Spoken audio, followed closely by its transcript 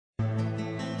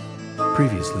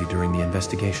previously during the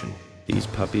investigation. These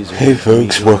puppies are... Hey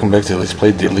folks, welcome back to Let's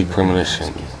Play Deadly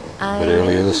Premonition. But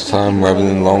earlier this time, rather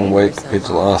than long wait compared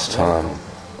to last time,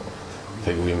 I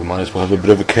think we might as well have a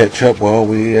bit of a catch up while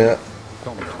we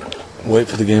wait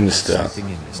for the game to start.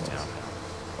 Something in this town.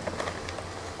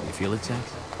 You feel it, Zach?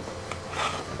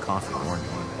 The coffee warned me.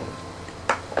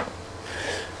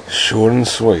 Short and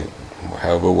sweet.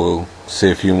 However, we'll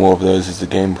see a few more of those as the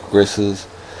game progresses.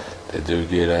 They do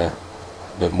get a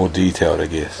bit more detailed, I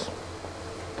guess.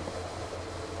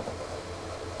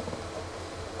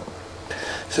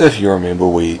 So if you remember,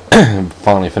 we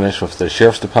finally finished with the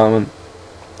Sheriff's Department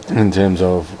in terms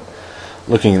of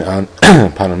looking at,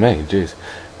 pardon me, jeez,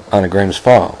 Anagrams'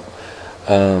 file.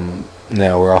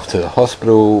 Now we're off to the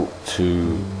hospital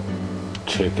to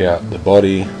check out the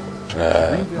body,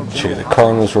 check the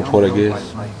coroner's report, I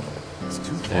guess,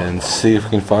 and see if we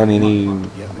can find any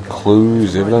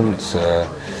clues, evidence,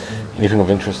 anything of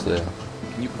interest there.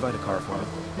 Can you provide a car for me?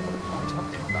 What are you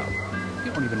talking about?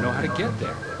 You don't even know how to get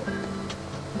there.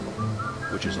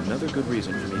 Which is another good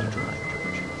reason for me to drive,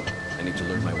 George. I need to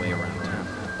learn my way around town.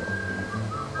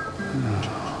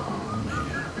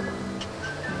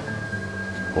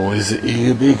 Always the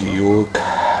eager bigger, York.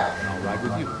 I'll ride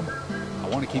with you. I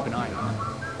want to keep an eye on it.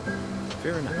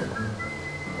 Fair enough.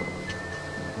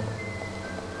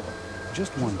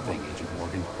 Just one thing, Agent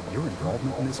Morgan. Your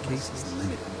involvement in this case is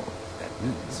limited. That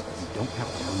means you don't have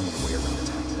to learn your way around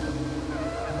town.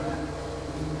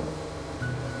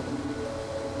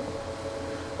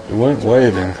 We weren't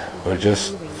waving, we're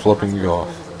just flipping you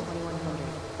off.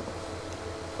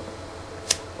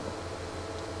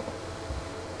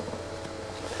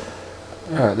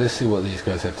 Alright, let's see what these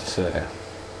guys have to say.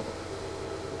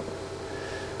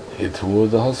 Head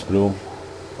toward the hospital.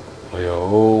 We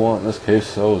all want this case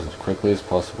solved as quickly as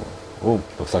possible. Oh,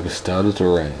 looks like it started to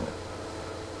rain.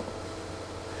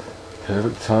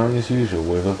 Perfect timing as usual,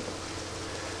 Weaver.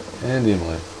 And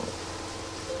Emily.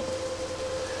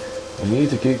 We need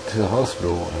to get to the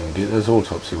hospital and get those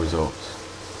autopsy results.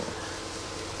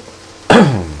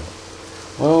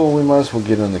 Well, we might as well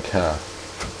get in the car.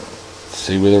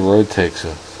 See where the road takes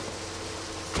us.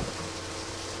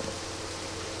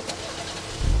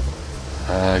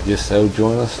 I guess they'll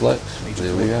join us, Lex.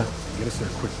 There we go. Get us there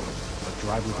quickly, but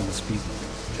drive within the speed limit.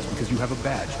 Just because you have a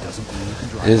badge doesn't mean you can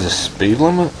drive. There's a speed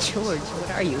limit? George,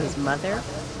 what are you, his mother?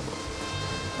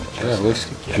 Yeah, at least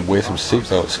you could wear some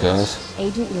seatbelts, guys.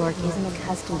 Agent York isn't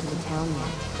accustomed to the town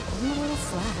yet. Give him a little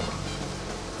slack.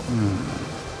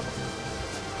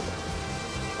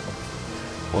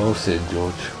 Well said,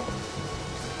 George.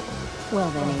 Well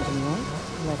then, Agent York,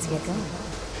 let's get going.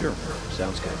 Sure,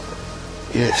 sounds good.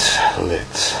 Yes,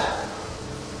 let's.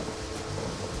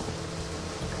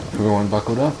 Everyone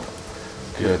buckled up?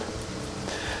 Good.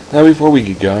 Now before we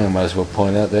get going, I might as well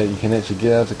point out that you can actually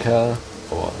get out of the car,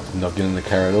 or not get in the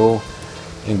car at all,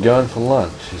 and go in for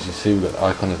lunch. As you see, we've got the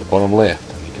icon at the bottom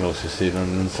left, and you can also see it on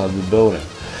the inside of the building.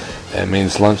 That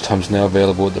means lunchtime's now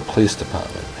available at the police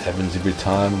department. It happens every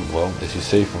time, well, as you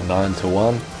see, from 9 to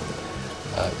 1.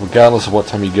 Regardless of what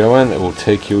time you go in, it will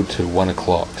take you to 1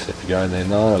 o'clock. So if you go in there at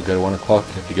 9, it'll go to 1 o'clock.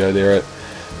 If you go there at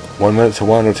 1 minute to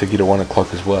 1, it'll take you to 1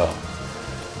 o'clock as well.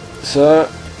 So,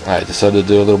 I decided to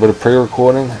do a little bit of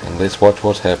pre-recording, and let's watch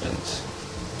what happens.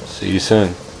 See you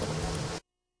soon.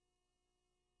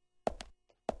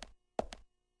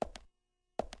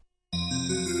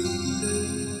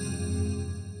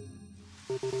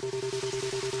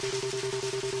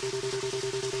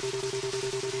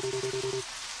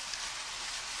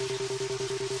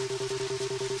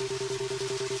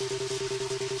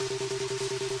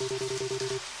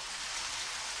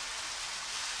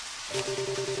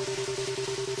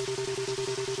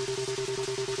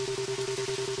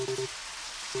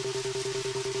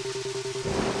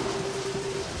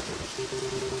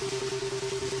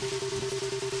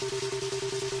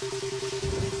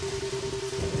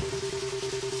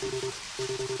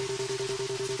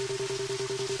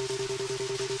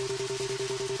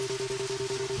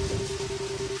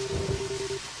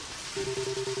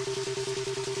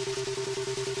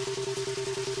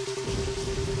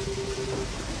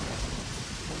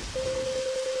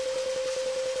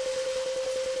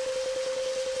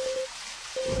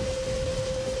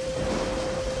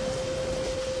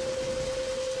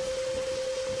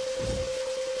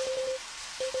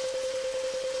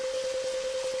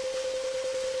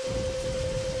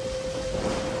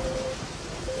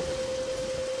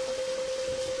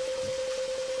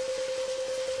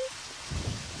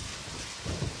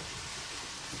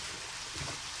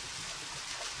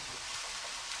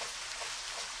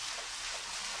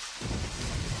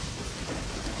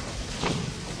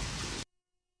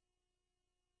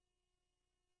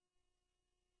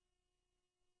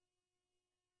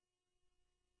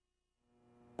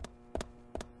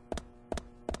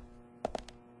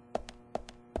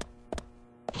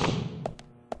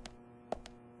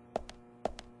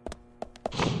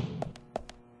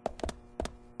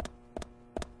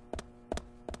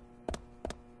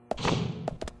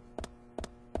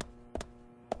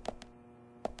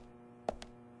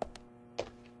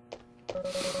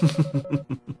 It's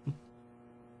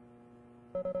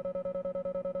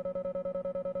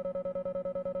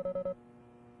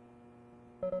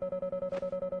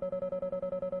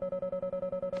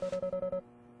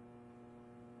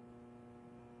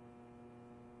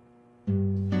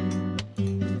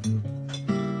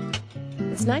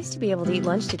nice to be able to eat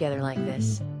lunch together like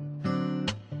this.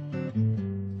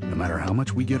 No matter how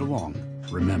much we get along,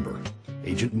 remember,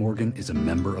 Agent Morgan is a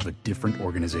member of a different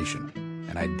organization,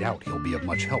 and I doubt he'll be of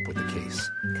much help with the case.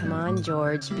 Come on,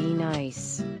 George, be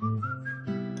nice.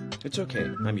 It's okay,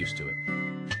 I'm used to it.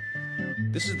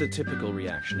 This is the typical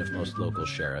reaction of most local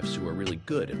sheriffs who are really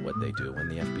good at what they do when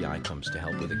the FBI comes to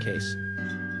help with a case.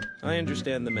 I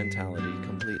understand the mentality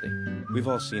completely. We've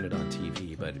all seen it on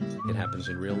TV, but it happens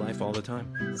in real life all the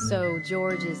time. So,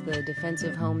 George is the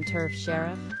defensive home turf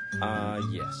sheriff?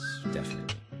 Yes,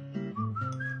 definitely.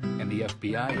 And the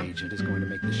FBI agent is going to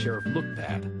make the sheriff look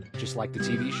bad, just like the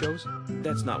TV shows?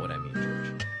 That's not what I mean,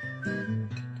 George.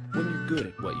 When you're good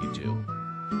at what you do,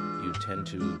 you tend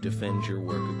to defend your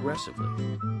work aggressively.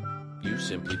 You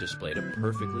simply displayed a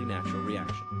perfectly natural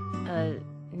reaction. A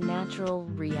natural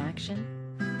reaction?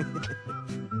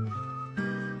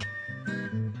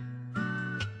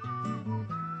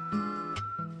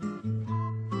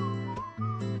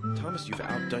 Thomas, you've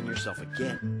outdone yourself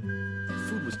again. The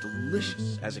food was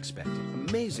delicious, as expected.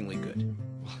 Amazingly good.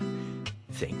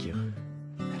 Thank you.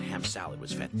 That ham salad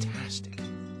was fantastic.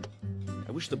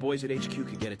 I wish the boys at HQ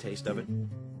could get a taste of it.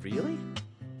 Really?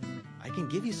 I can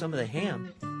give you some of the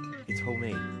ham. It's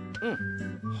homemade.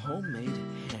 Homemade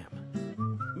ham.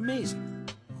 Amazing.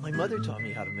 My mother taught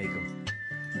me how to make them.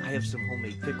 I have some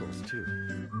homemade pickles, too.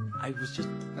 I was just...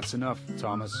 That's enough,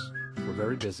 Thomas. We're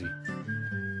very busy.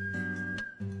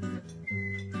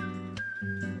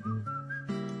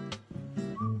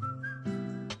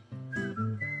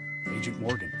 Agent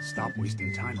Morgan, stop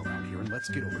wasting time around here and let's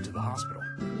get over to the hospital.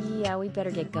 Yeah, we better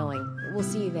get going. We'll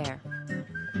see you there.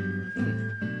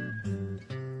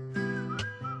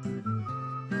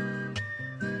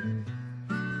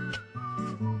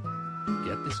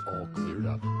 Get this all cleared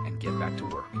up and get back to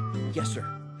work. Yes, sir.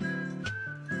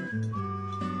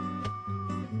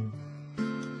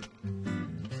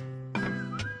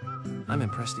 I'm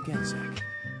impressed again, Zach.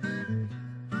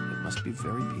 It must be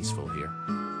very peaceful here.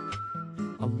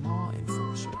 A law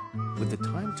enforcer with the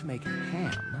time to make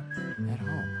ham at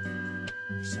home.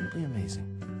 Simply amazing.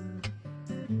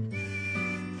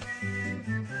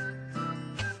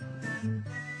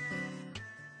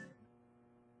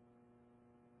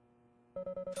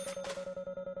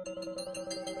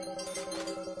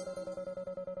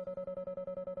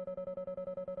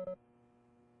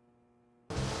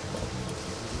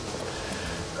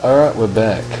 Alright, we're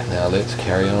back. Now let's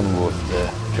carry on with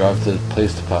the drive to the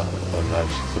police department. Or no,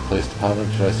 to the police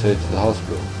department, should I say, to the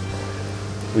hospital.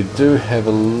 We do have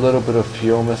a little bit of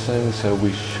fuel missing, so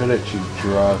we should actually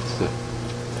drive to the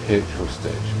petrol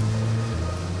station.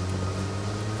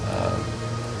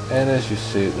 And as you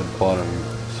see at the bottom,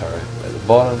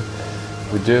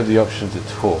 we do have the option to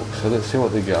talk. So let's see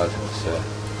what the guys have to say.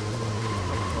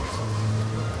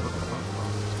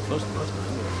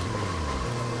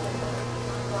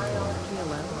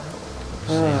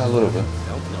 A little bit.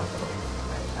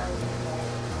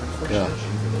 Yeah.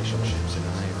 Relationships and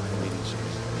I are waiting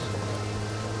services.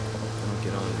 I don't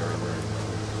get on very well.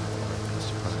 I'm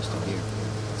surprised to hear.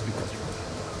 It's because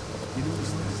you know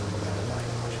these things like that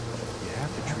language. You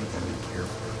have to treat them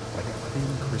carefully, like a thin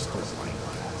crystal line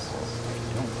glass. If you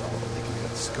don't, they can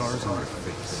get scars on your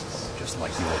face, just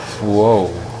like yours. Whoa.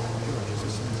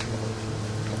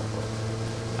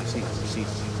 I see the receipt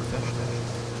of your professional.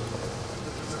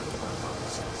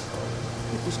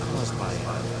 It was caused by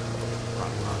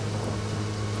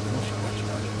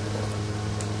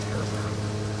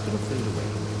it'll fade away,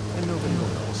 and nobody will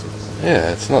notice it.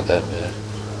 Yeah, it's not that bad.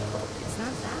 It's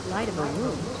not that light of a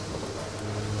wound.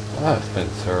 Ah, it's been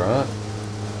alright.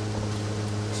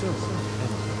 So,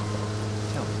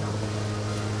 tell me,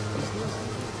 is this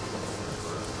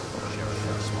Sheriff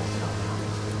of a small town?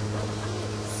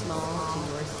 Small to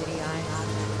your city eyes.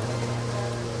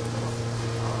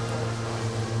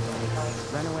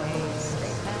 Runaways,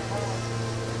 straight back.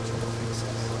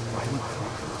 Violent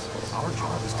crimes. Our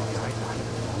job is to guide the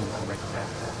people along the correct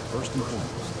path. First and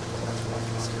foremost, that's what I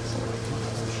consider the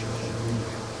sheriff.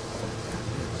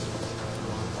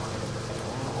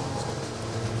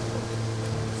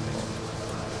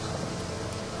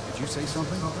 Did you say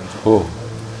something? Oh,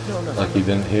 No. like he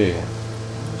didn't hear you. I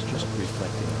was just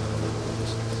reflecting on a little of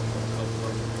this.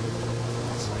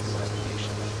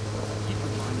 Keep your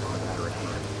mind on the matter at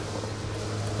hand.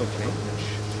 Okay, which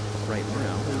right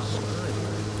now is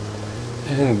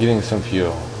good. And getting some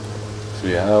fuel. So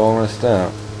yeah, I almost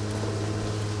out.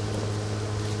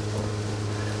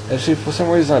 Actually, for some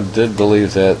reason I did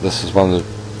believe that this was one of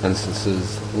the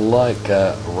instances like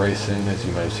racing, as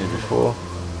you may have seen before.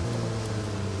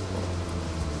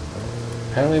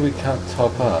 Apparently we can't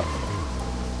top up.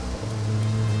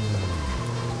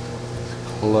 It's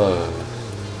closed.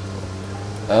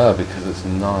 Ah, because it's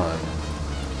 9.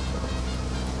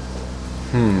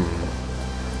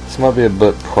 This might be a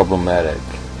bit problematic.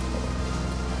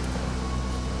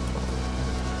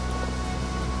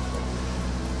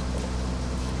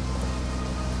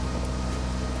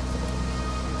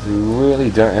 We really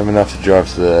don't have enough to drive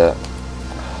to the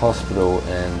hospital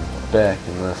and back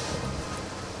in this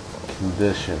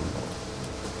condition.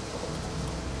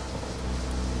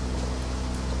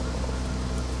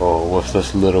 Or with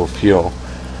this little fuel.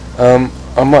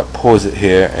 I might pause it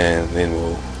here and then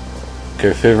we'll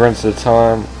go further into the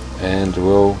time and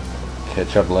we'll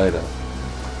catch up later.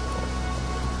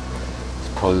 It's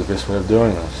probably the best way of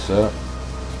doing this. So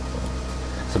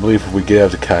I believe if we get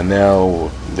out of the car now, it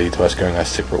will lead to us going our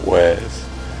separate ways,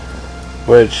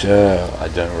 which I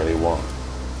don't really want.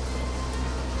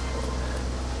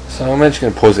 So I'm actually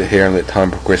going to pause it here and let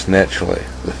time progress naturally.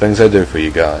 The things I do for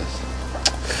you guys.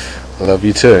 I love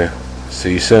you too.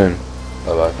 See you soon.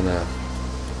 Bye bye for now.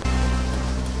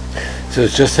 So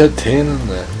it's just hit 10 and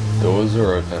the doors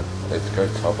are open. Let's go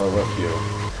top up our fuel.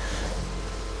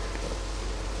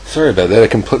 Sorry about that, I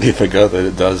completely forgot that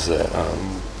it does that.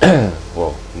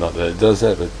 Well, not that it does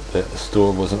that, but that the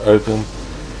store wasn't open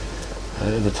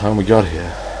at the time we got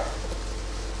here.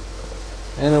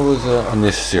 And it was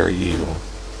unnecessary evil.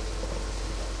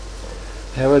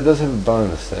 However, it does have a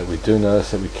bonus that we do notice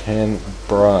that we can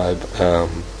bribe our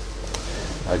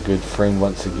good friend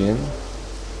once again.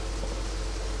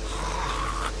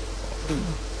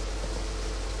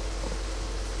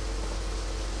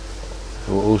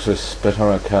 Who will also spit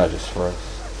on our car just for us.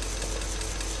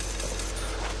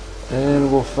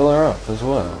 And we'll fill her up as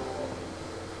well.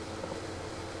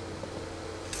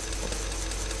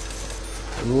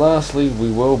 And lastly, we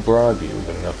will bribe you. We've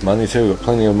got enough money too, we've got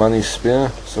plenty of money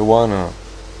spare, so why not?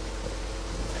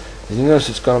 And you notice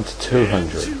it's gone up to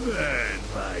 200.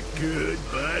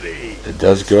 It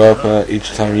does go up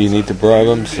each time you need to bribe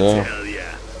him, so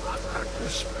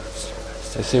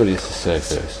let's see what he has to say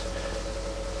first.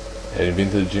 Hadn't been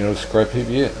to the general scrap heap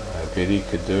yet? I bet he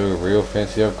could do a real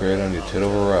fancy upgrade on your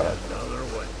turtle ride.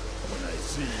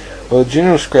 Well, the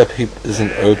general scrap heap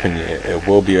isn't open yet. It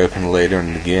will be open later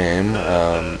in the game,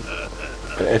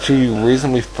 but actually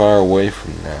reasonably far away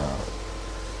from now.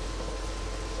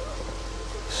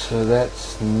 So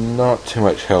that's not too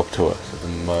much help to us at the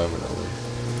moment, at least.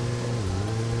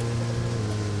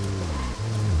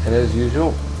 And as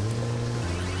usual,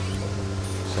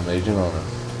 some agent on us.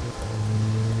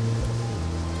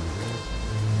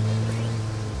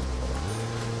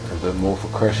 A bit more for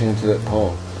crashing into that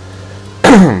pole.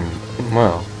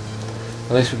 Well,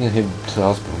 at least we can head to the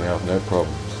hospital now with no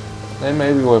problems. And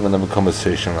maybe we'll have another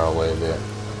conversation on our way there.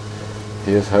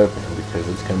 Here's hoping, because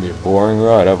it's going to be a boring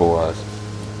ride otherwise.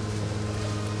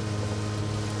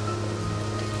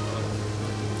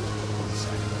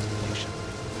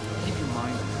 Keep your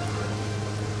mind on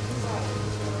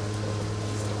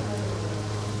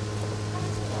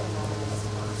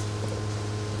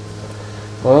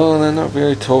Well, they're not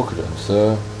very talkative,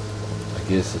 so I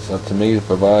guess it's up to me to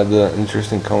provide the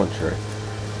interesting commentary.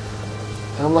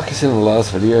 Like I said in the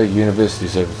last video,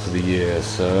 university's over for the year,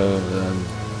 so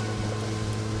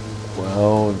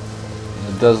well,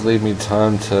 it does leave me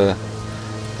time to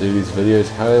do these videos.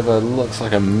 However, it looks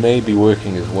like I may be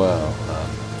working as well.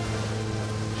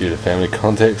 Due to family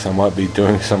context, I might be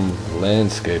doing some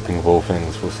landscaping of all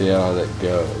things. We'll see how that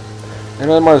goes.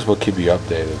 And I might as well keep you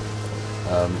updated.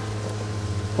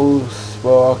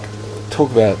 Well, I'll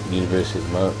talk about university at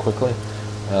the moment quickly,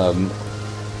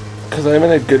 because I haven't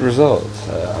had good results.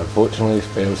 Unfortunately,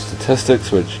 failed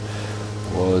statistics, which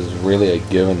was really a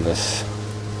given this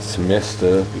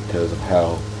semester because of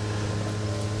how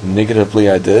negatively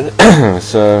I did.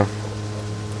 So,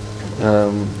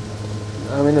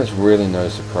 I mean, it's really no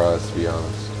surprise, to be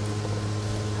honest.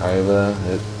 However,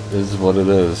 it is what it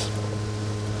is.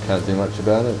 Can't do much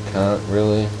about it. Can't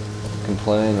really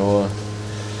complain or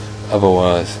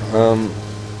otherwise.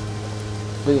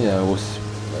 But yeah,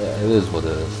 it is what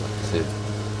it is, like I said.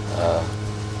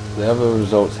 The other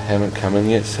results haven't come in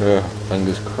yet, so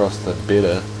fingers crossed that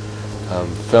better.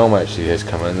 Film actually has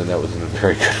come in, and that wasn't a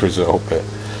very good result, but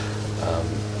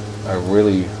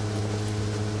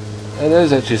it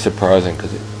is actually surprising,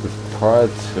 because prior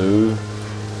to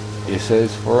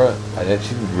essays for it, I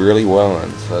actually did really well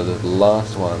in, so the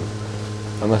last one,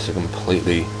 I must have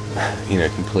completely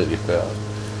completely failed.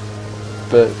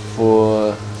 But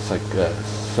for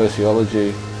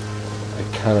sociology, I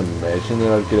can't imagine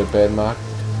that I'd get a bad mark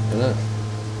in it.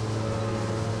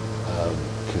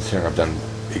 Considering I've done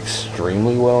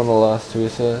extremely well in the last two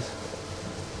essays.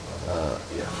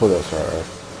 Yeah, I thought that was right.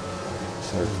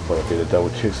 So I thought I'd better double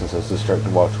check since I was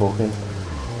distracted while talking.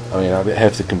 I mean, I'd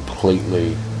have to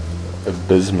completely,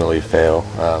 abysmally fail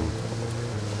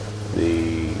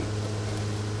the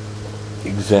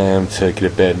exam to get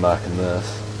a bad mark in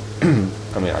this.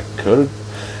 I mean, I could.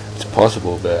 It's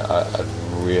possible, but I'd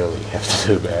really have to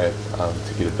do bad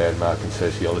to get a bad mark in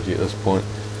sociology at this point.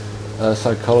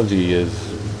 Psychology is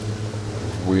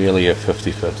really a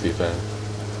 50-50 thing.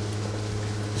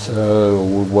 So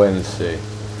we'll wait and see.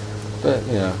 But,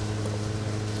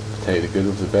 take the good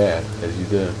with the bad, as you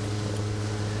do.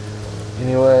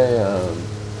 Anyway,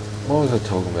 what was I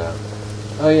talking about?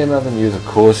 Oh yeah, nothing news, of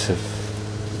course, if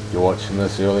you're watching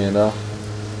this early enough.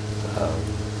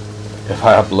 If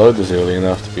I upload this early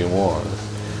enough, to be more honest.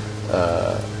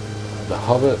 The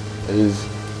Hobbit is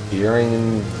airing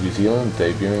in New Zealand,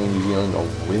 debuting in New Zealand on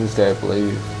Wednesday, I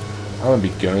believe. I won't be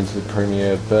going to the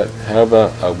premiere, but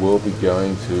however, I will be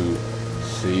going to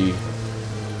see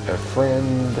a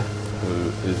friend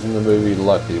who is in the movie,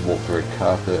 likely to walk the red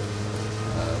carpet.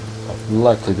 I'm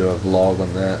likely to do a vlog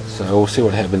on that, so we'll see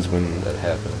what happens when that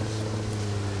happens.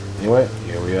 Anyway,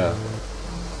 here we are.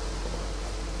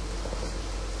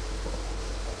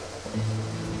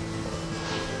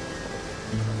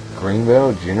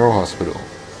 Greenville General Hospital.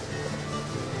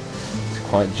 It's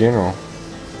quite general.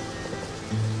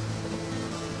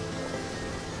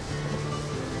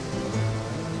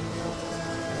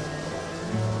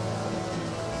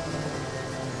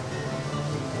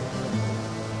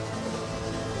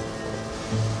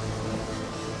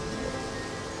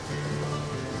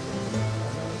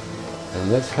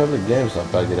 And let's hope the game's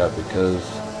not bugged up because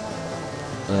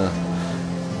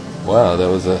wow, that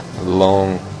was a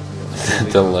long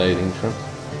delayed entrance.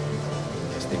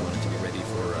 Guess they wanted to be ready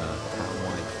for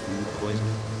town-wide food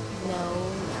poisoning. No,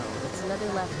 it's another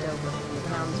leftover from the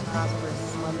town's prosperous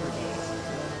slumber days.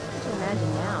 Hard to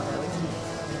imagine now, though, isn't it?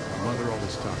 My mother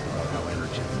always talked about how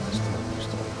energetic this town used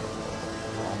to be.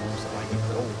 Almost like a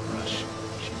gold rush,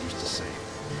 she used to say.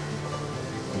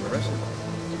 Impressive.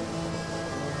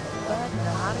 But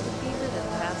the hotter the fever, the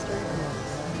faster it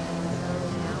moves. So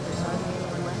now there's hardly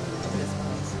anyone left in this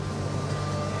place.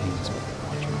 Pains me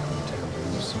watching my own town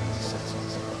lose so many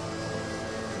senses.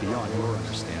 Beyond your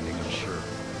understanding, I'm sure.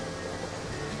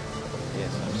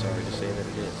 Yes, I'm sorry to say that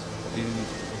it is. Dude,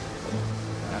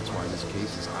 that's why this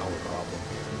case is our problem.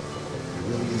 There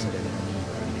really isn't any need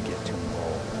for me to get too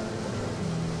involved.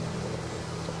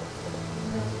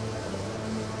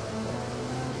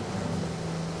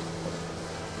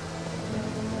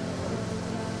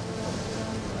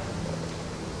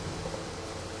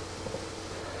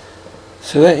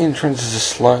 So that entrance is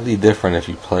slightly different if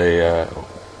you play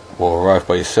or arrive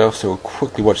by yourself, so we'll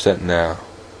quickly watch that now.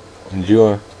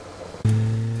 Enjoy.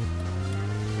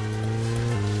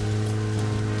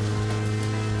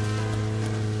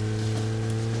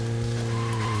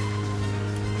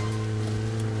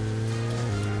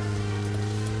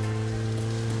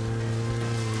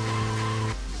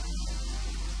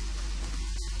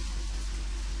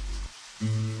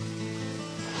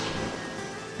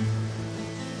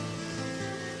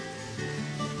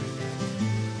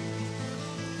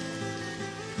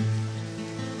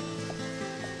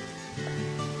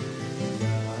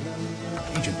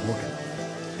 Agent Morgan,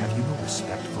 have you no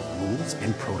respect for rules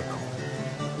and protocol?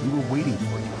 We were waiting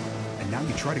for you, and now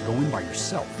you try to go in by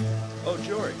yourself. Oh,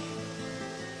 George.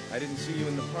 I didn't see you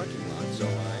in the parking lot, so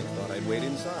I thought I'd wait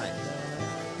inside.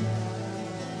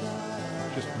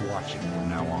 Just watch it from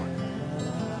now on.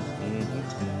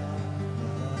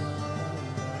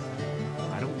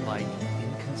 I don't like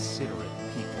inconsiderate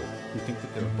people who think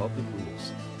that they're above the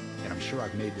rules. And I'm sure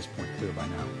I've made this point clear by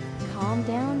now. Calm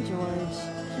down, George.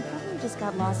 He probably just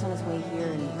got lost on his way here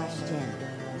and rushed in.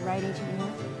 Right, Agent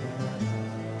Moore?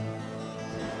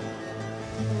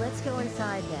 Let's go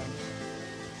inside then.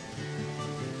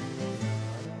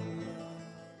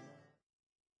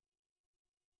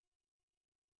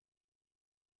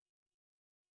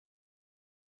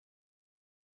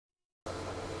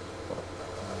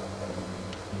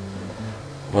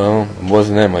 Well, it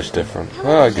wasn't that much different.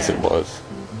 Well, I guess it was.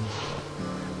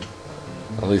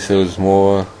 At least it was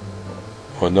more,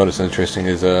 well, not as interesting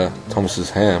as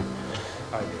Thomas's ham.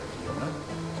 Hi there, Fiona.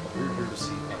 We're here to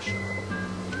see Usher.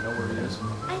 Do you know where he is?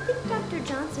 I think Dr.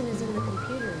 Johnson is in the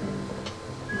computer room.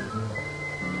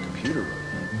 Computer room?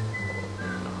 In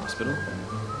a hospital?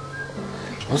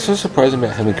 What's so surprising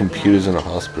about having computers in a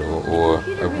hospital or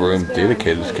a room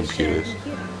dedicated to computers?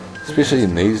 Especially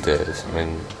in these days. I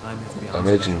mean, I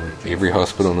imagine every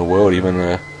hospital in the world, even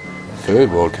a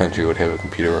third world country, would have a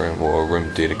computer room or a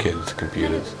room dedicated to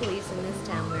computers. Police in this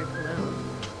town wear cologne.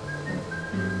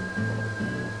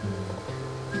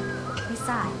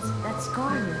 Besides, that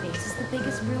scar on your face is the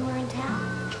biggest rumor in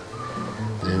town.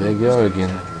 There they go again.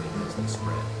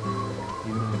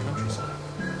 Even in the countryside.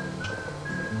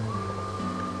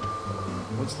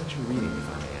 What's that you're reading, if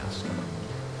I may ask?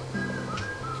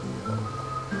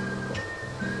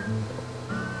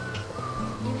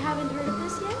 You haven't heard of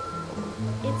this yet?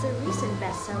 It's a recent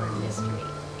bestseller mystery.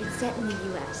 It's set in the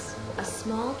U.S., a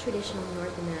small traditional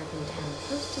North American town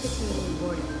close to the Canadian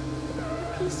border.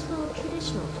 A peaceful,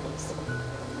 traditional place.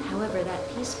 However,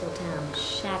 that peaceful town was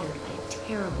shattered by a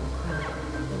terrible crime,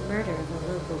 the murder of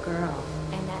a local girl,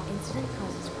 and that incident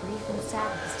causes grief and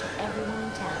sadness to everyone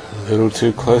in town. A little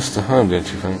too close to home, don't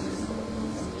you think?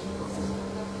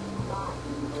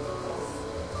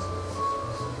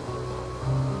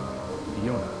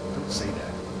 Fiona, don't say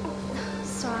that.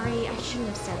 Sorry, I shouldn't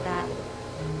have said that.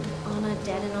 Anna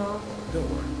dead and all. Don't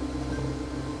worry.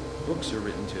 Books are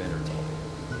written to entertain.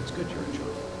 It's good you're enjoying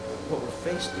it. What we're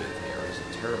faced with here is a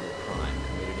terrible crime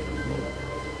committed in a remote world.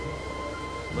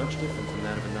 Much different from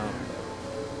that of a novel.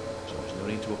 So there's no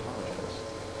need to apologize.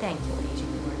 Thank you,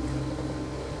 Agent Morgan.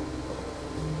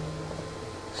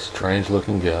 Strange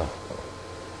looking girl.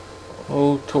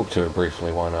 Oh, talk to her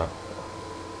briefly, why not?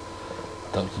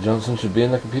 Dr. Johnson should be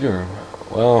in the computer room.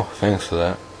 Well, thanks for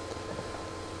that.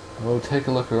 We'll take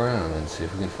a look around and see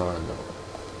if we can find them.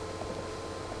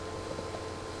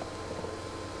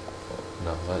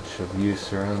 Not much of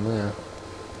use around there.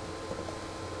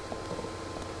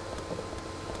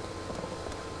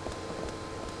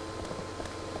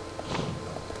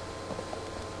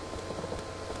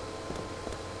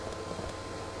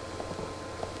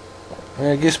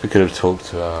 I guess we could have talked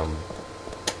to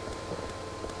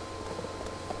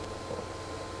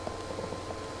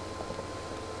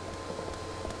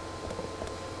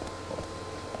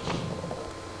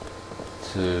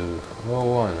well,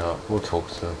 why not? We'll talk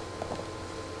to them.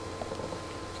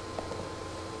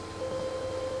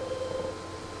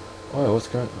 Oh, what's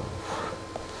going on?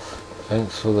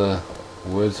 Thanks for the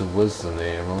words of wisdom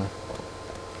there, Emily.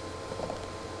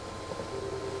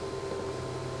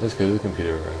 Let's go to the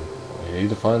computer room. We need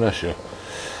to find Usher.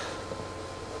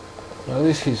 Well, at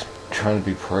least he's trying to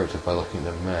be proactive by looking at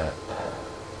the map.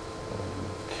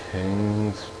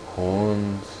 Kings,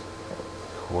 pawns,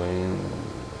 queens.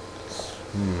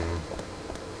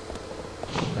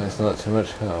 That's not too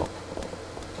much help.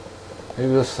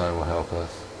 Maybe this sign will help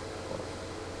us.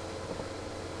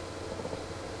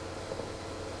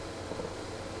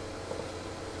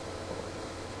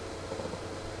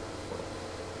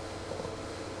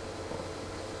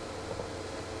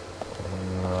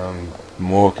 I'm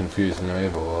more confused than I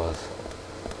ever was.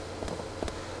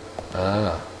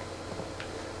 Ah.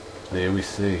 There we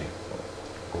see.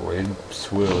 Red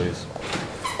swirlies.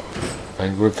 I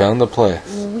think we found the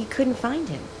place. We couldn't find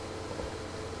him.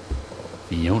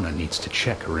 Fiona needs to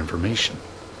check her information.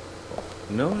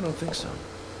 No, I don't think so.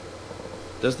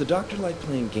 Does the doctor like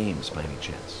playing games by any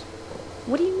chance?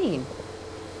 What do you mean?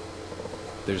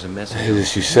 There's a message. Hey,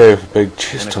 as you say, with a big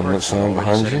chest and a on that card sign already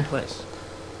behind set you. in place.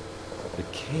 The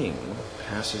king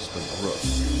passes the rook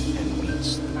and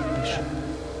meets the bishop.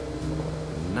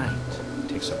 The knight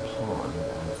takes a pawn on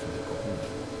from the queen.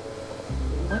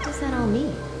 What does that all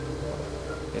mean?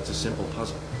 It's a simple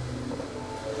puzzle.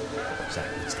 Zach,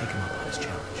 let's take him up on his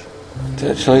challenge. It's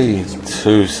actually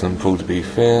too simple to be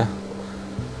fair.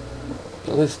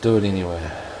 But let's do it anyway.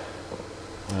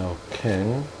 Our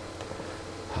king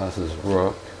passes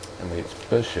rook and meets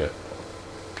bishop.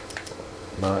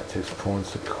 Knight takes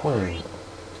pawns to queen.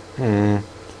 It's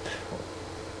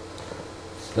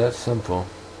that simple.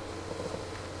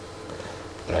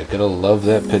 But I gotta love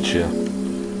that picture.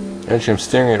 Actually, I'm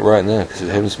staring at it right now because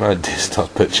it happens to be my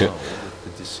desktop picture. With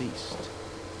the deceased.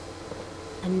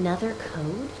 Another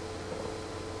code?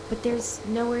 But there's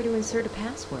nowhere to insert a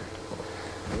password.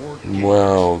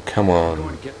 Well, come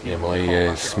on, Emily.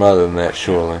 You're smarter than that,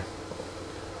 surely.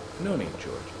 No need,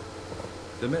 George.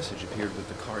 The message appeared with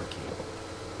the card key.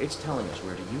 It's telling us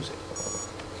where to use it.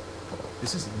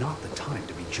 This is not the time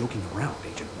to be joking around,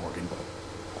 Agent Morgan.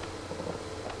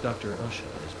 Dr. Usha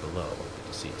is below with the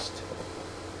deceased.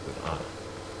 With Anna.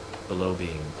 Below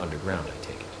being underground, I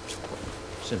take it.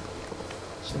 Simple.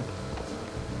 Simple.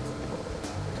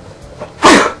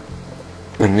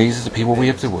 And these are the people we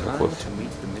have to It's work time with. to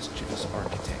meet the mischievous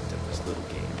architect of this little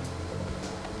game.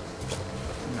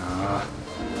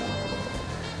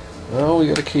 Oh, we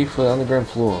got a key for the underground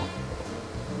floor.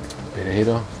 Better head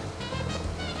off.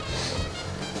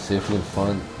 See if we can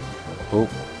find... Oh,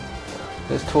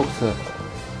 let's talk to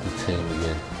the team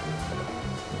again.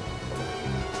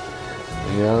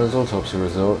 Yeah, there's autopsy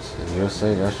results, and you're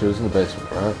saying Usher is in the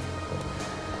basement, right?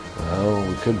 Well,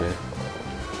 we could be.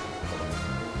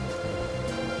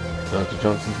 Dr.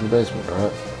 Johnson's in the basement,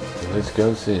 right? So let's go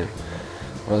and see him.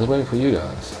 Well, I was waiting for you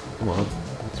guys. Come on,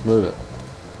 let's move it.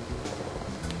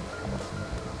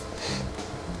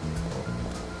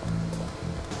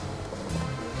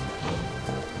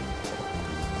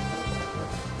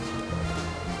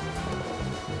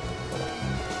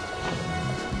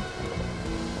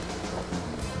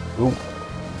 Ooh.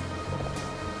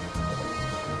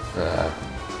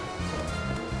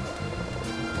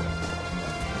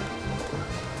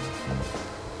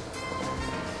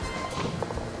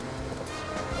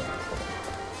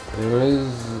 There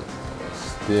is a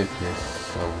staircase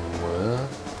somewhere.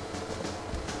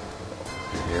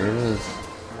 Here it is.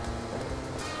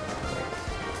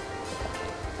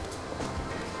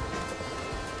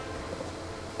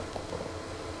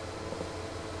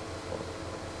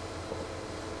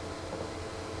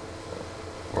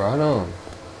 Right on.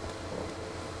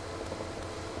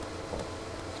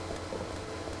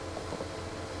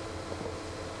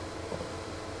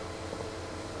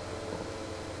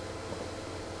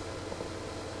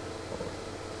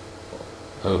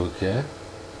 Okay.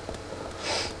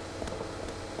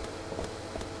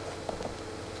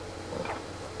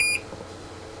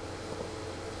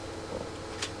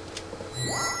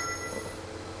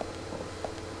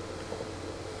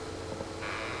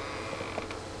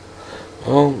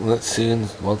 Well, let's see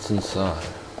what's inside.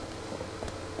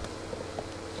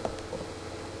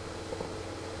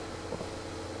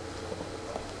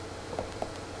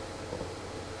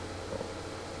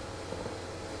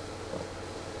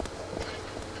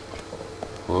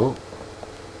 Whoa.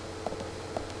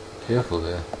 Careful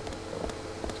there.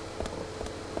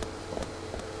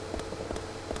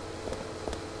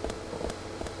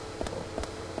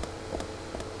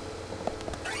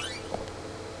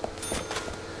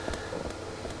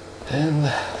 And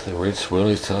the red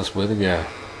swirlies tell us where to go.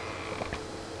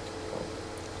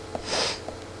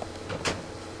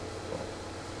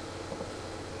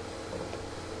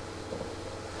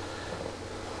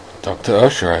 Dr.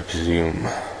 Usher, I presume.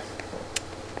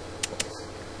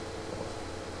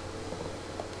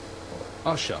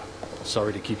 Usher,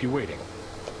 sorry to keep you waiting.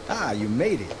 Ah, you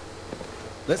made it.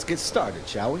 Let's get started,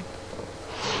 shall we?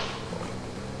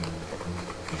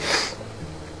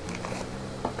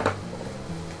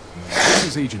 This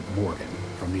is Agent Morgan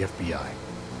from the FBI.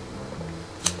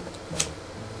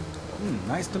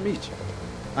 Nice to meet you.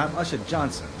 I'm Usher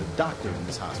Johnson, the doctor in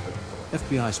this hospital.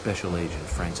 FBI Special Agent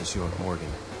Francis York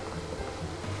Morgan.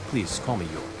 Please call me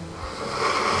York.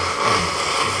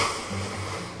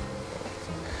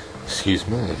 Excuse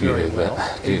me if you Very heard well,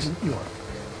 that. Agent York.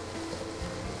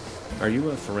 Are you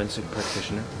a forensic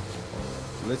practitioner?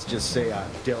 Let's just say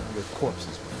I've dealt with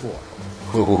corpses before.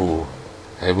 Ooh,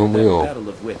 haven't we That all? Battle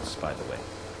of Wits, by the way.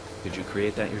 Did you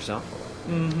create that yourself?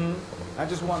 I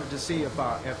just wanted to see if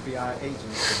our FBI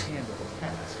agents could handle the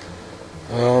task.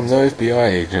 I'm no FBI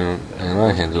agent, and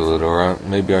I handle it alright.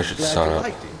 Maybe I should Glad sign you up.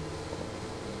 liked it.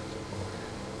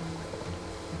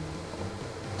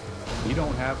 We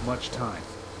don't have much time.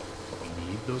 We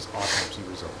need those autopsy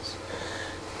results.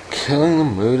 Killing the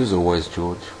mood as always,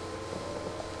 George.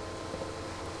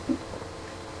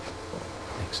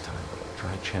 Next time,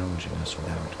 try challenging us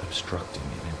without obstructing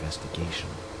an investigation.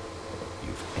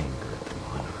 You've angered the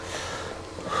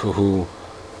monarch. Ooh.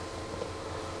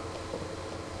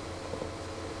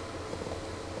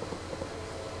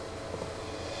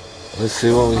 Let's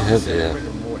see what we have here.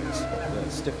 Rigor mortis, the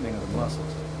stiffening of the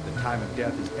muscles. The time of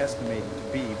death is estimated to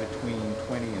be between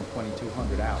 20 and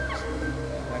 2200 hours.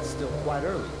 That's still quite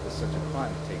early for such a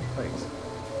crime to take place.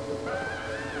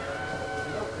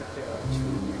 Note that there are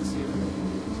two exterior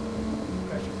wounds,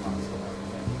 pressure pots on the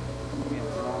neck, and a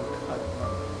long cut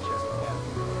under the chest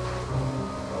cavity.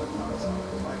 Blood pots on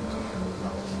the right cheek,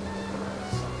 something round.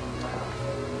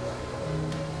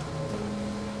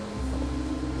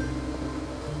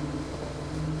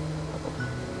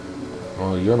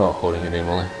 Oh, you're not holding it,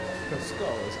 Emily. Her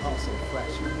skull is also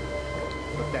fractured,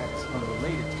 but that's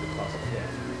unrelated to the cause of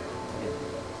death. It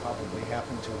probably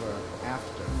happened to her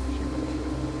after she was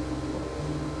killed.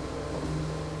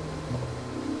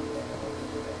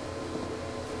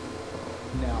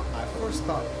 Now, I first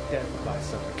thought death by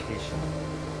suffocation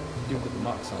due to the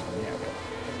marks on her neck.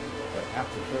 But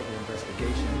after further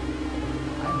investigation,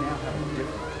 I now have a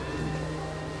different conclusion.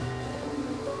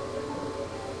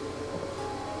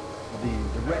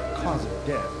 The direct cause of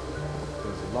death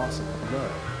was loss of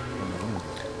blood from the wound.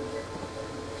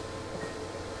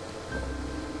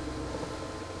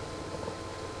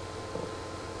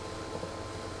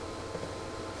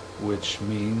 Which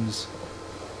means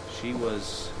she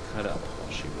was cut up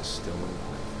while she was still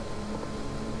alive.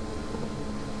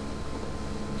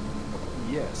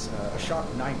 Yes, a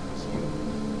sharp knife was used.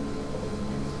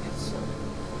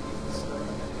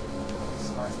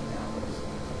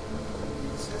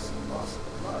 It's just loss of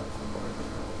blood from where the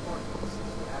organs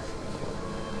actually killed.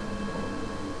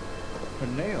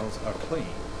 Her nails are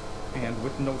clean, and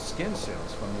with no skin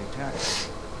cells from the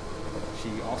attacker.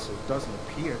 She also doesn't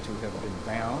appear to have been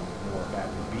bound nor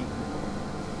badly beaten.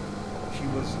 She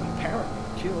was apparently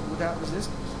killed without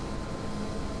resistance.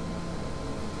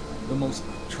 The most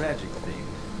tragic thing,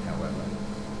 however,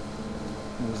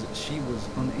 was that she was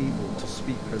unable to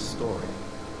speak her story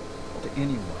to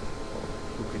anyone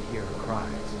who could hear her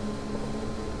cries.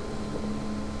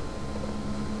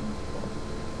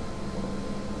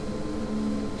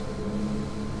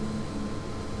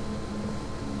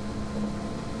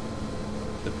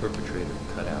 The perpetrator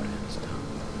cut out Hannah's tongue.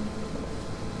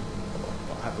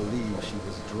 Well, I believe she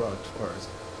was drugged first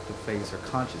to phase her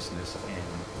consciousness, and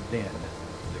then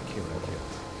the killer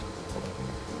killed.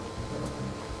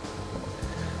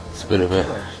 It's a bit of a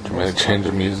dramatic change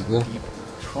of music there. Deep,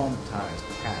 traumatized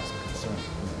past concerning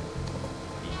women.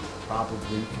 He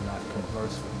probably cannot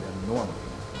converse with them normally.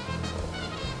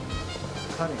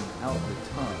 Cutting out the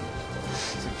tongue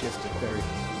suggests a very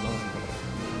lonely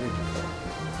individual.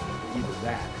 Either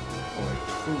that or a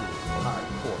truly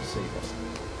hardcore sadist.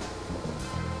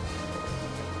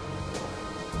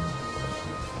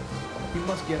 You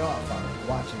must get off on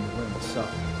watching the women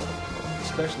suffer,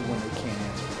 especially when they can't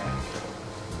answer back.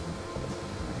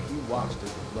 He watched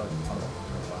as the blood pumped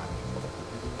through her body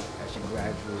as she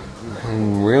gradually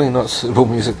grew. Really not suitable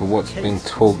music for what's being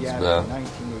talked about.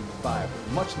 1985,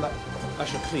 much like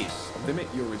Usher, please, limit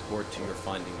your report to your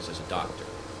findings as a doctor.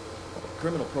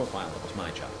 Criminal profiling was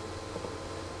my job.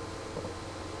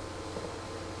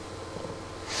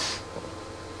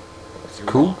 You're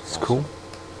Cool, wrong, it's also. cool.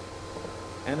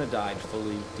 Anna died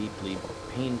fully, deeply,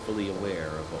 painfully aware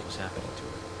of what was happening to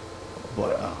her.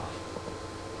 but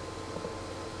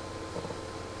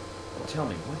Tell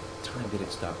me, what time did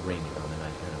it stop raining on the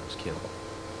night Anna was killed?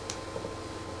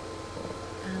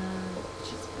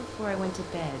 Just before I went to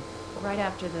bed, right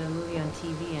after the movie on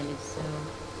TV ended, so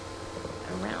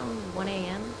around 1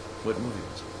 a.m. What movie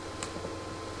was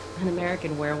it? An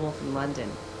American Werewolf in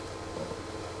London.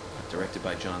 Directed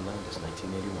by John Landis,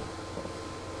 1981.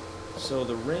 So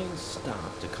the rain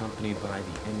stopped, accompanied by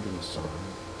the ending song,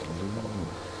 Lunar Moon.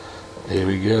 Here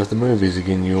we go with the movies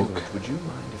again, York. George, would you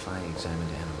mind if I examined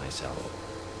Anna myself?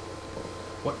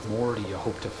 What more do you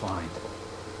hope to find?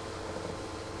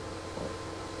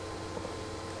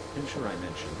 I'm sure I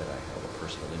mentioned that I have a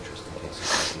personal interest in cases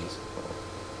like these.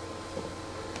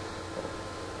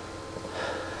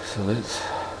 So let's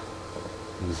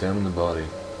examine the body.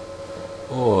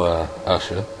 Or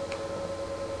Usher.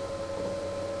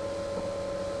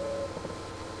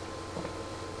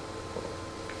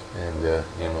 And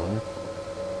Emily.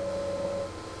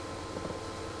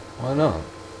 Why not?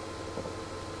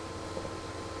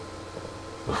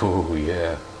 Oh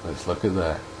yeah, let's look at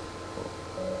that.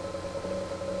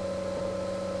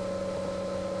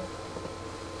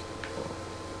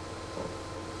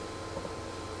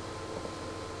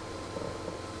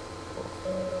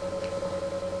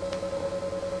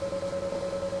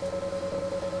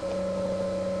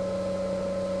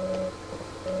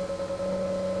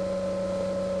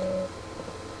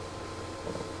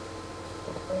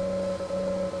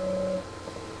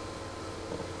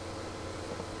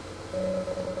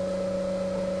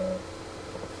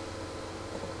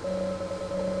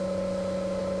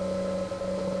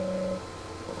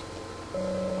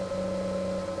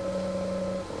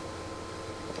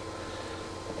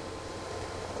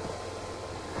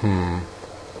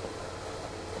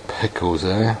 Pickles,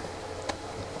 eh?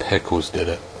 Pickles did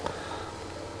it.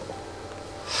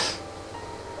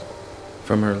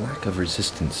 From her lack of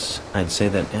resistance, I'd say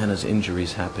that Anna's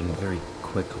injuries happened very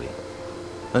quickly.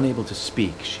 Unable to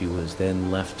speak, she was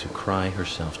then left to cry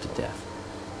herself to death.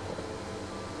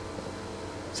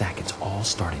 Zach, it's all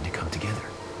starting to come together.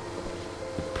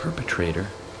 The perpetrator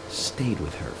stayed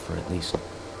with her for at least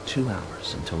 2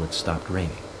 hours until it stopped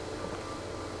raining.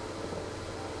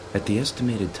 At the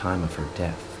estimated time of her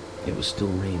death, it was still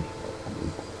raining,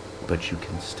 but you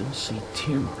can still see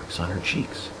tear marks on her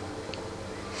cheeks.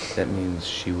 That means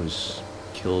she was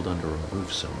killed under a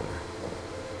roof somewhere.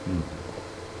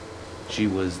 She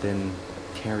was then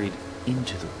carried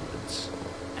into the woods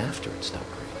after it stopped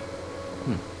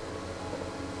raining.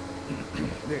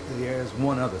 There's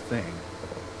one other thing.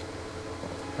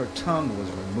 Her tongue was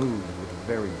removed with a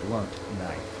very blunt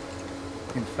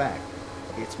knife. In fact,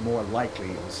 it's more likely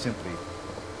it was simply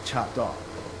chopped off.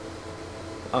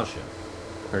 Asha,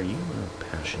 are you a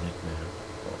passionate man?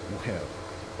 Well,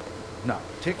 not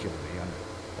particularly,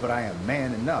 but I am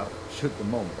man enough should the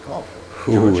moment call for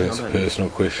it. Ooh, George, that's how a about you? personal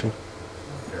question.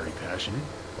 Very passionate.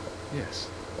 Yes.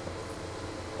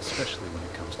 Especially when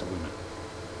it comes to women.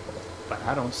 But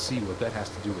I don't see what that has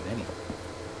to do with anything.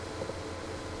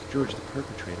 George, the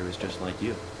perpetrator is just like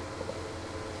you.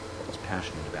 He's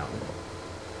passionate about women.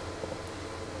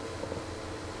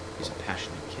 He's a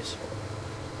passionate kisser.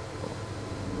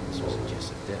 This was a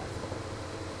kiss of death.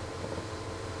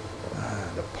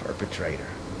 The perpetrator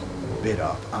bit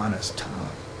off Anna's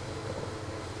tongue.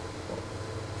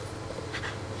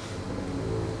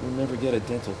 We'll never get a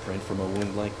dental print from a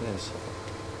wound like this.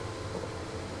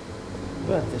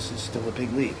 But this is still a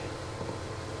big lead.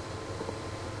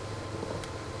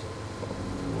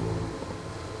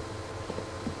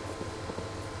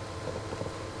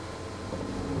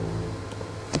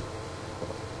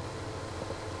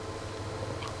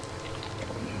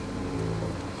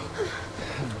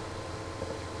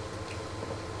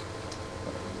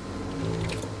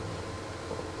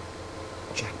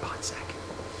 Jackpot, Zach.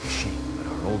 Shame, but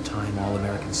our old-time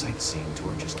all-American sightseeing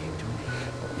tour just came to an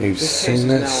end. You've This case seen is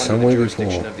that now somewhere under the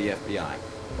jurisdiction before. of the FBI.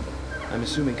 I'm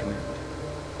assuming command.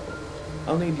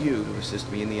 I'll need you to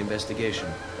assist me in the investigation.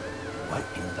 What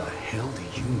in the hell do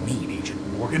you mean, Agent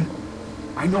Morgan?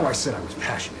 I know I said I was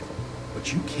passionate,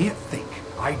 but you can't think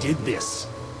I did this.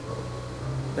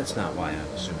 That's not why I'm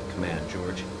assuming command,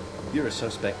 George. You're a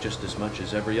suspect just as much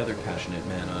as every other passionate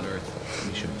man on Earth.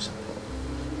 Let me show you something.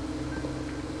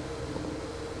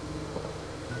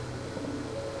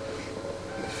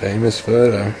 Famous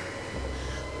photo.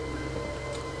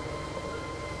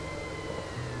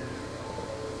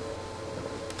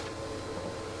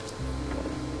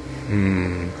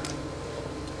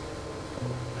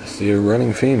 I see a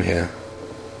running theme here.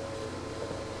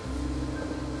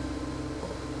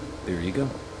 There you go.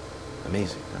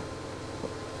 Amazing, huh?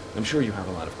 I'm sure you have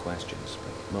a lot of questions,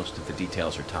 but most of the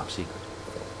details are top secret.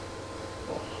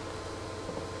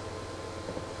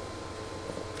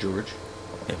 George,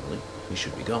 Emily, we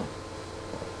should be going.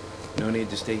 No need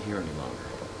to stay here any longer.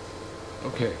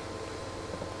 Okay.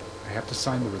 I have to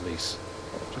sign the release.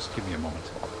 Just give me a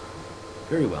moment.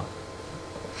 Very well.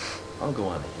 I'll go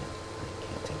on ahead. I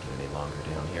can't take it any longer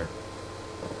down here.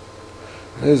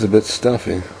 It is a bit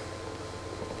stuffy.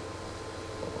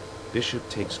 Bishop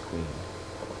takes queen.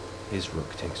 His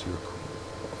rook takes your queen.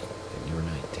 And your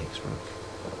knight takes rook.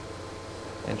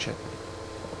 And checkmate.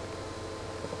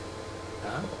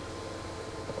 Huh?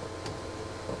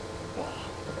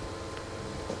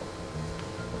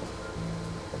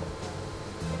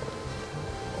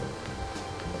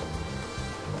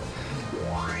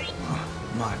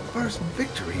 My first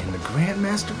victory in the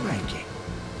Grandmaster ranking.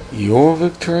 Your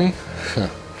victory?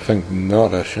 Think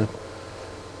not, Usher.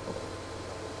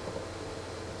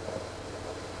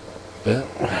 But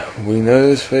we know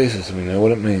those faces, we know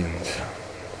what it means.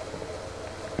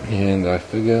 And I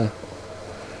figure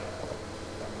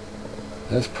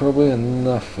that's probably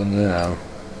enough for now.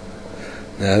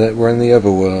 Now that we're in the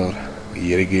other world,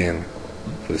 yet again,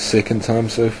 for the second time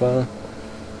so far.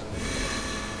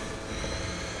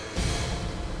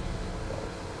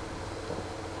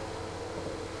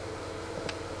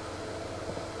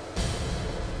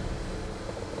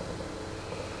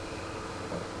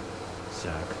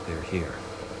 Zach, they're here.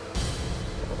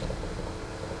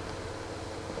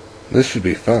 This should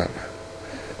be fun.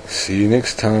 See you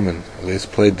next time and let's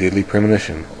play Deadly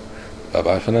Premonition. Bye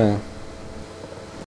bye for now.